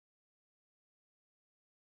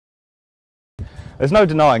There's no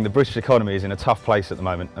denying the British economy is in a tough place at the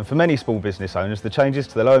moment, and for many small business owners, the changes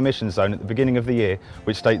to the low emissions zone at the beginning of the year,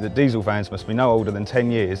 which state that diesel vans must be no older than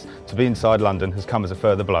 10 years to be inside London, has come as a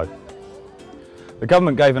further blow. The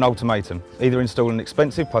government gave an ultimatum: either install an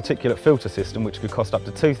expensive particulate filter system which could cost up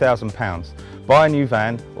to £2,000, buy a new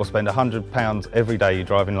van, or spend £100 every day you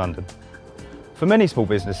drive in London. For many small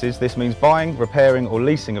businesses, this means buying, repairing or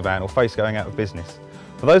leasing a van or face going out of business.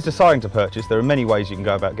 For those deciding to purchase, there are many ways you can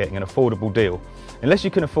go about getting an affordable deal. Unless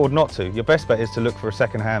you can afford not to, your best bet is to look for a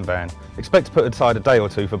second-hand van. Expect to put aside a day or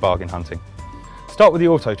two for bargain hunting. Start with the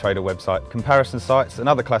Auto Trader website, comparison sites and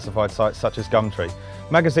other classified sites such as Gumtree.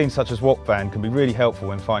 Magazines such as What Van can be really helpful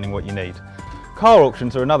when finding what you need. Car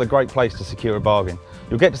auctions are another great place to secure a bargain.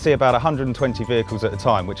 You'll get to see about 120 vehicles at a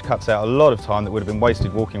time, which cuts out a lot of time that would have been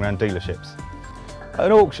wasted walking around dealerships. At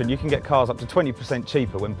an auction, you can get cars up to 20%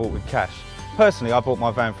 cheaper when bought with cash. Personally, I bought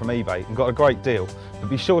my van from eBay and got a great deal, but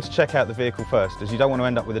be sure to check out the vehicle first, as you don't want to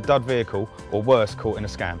end up with a dud vehicle or worse, caught in a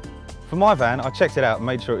scam. For my van, I checked it out and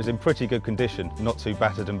made sure it was in pretty good condition, not too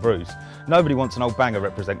battered and bruised. Nobody wants an old banger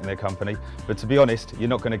representing their company, but to be honest, you're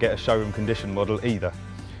not going to get a showroom condition model either.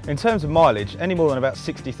 In terms of mileage, any more than about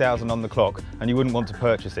 60,000 on the clock and you wouldn't want to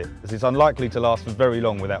purchase it, as it's unlikely to last for very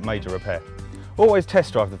long without major repair. Always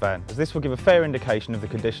test drive the van, as this will give a fair indication of the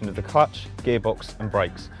condition of the clutch, gearbox and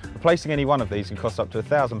brakes. Replacing any one of these can cost up to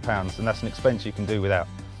 £1,000, and that's an expense you can do without.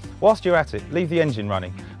 Whilst you're at it, leave the engine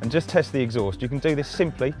running and just test the exhaust. You can do this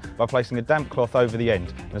simply by placing a damp cloth over the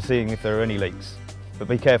end and seeing if there are any leaks. But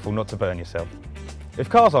be careful not to burn yourself. If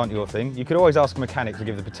cars aren't your thing, you could always ask a mechanic to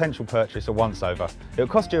give the potential purchase a once-over. It'll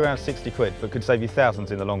cost you around 60 quid, but could save you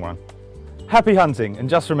thousands in the long run. Happy hunting, and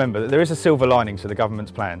just remember that there is a silver lining to the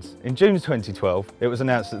government's plans. In June 2012, it was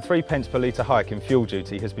announced that 3p per litre hike in fuel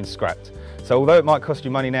duty has been scrapped. So although it might cost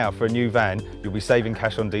you money now for a new van, you'll be saving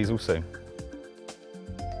cash on diesel soon.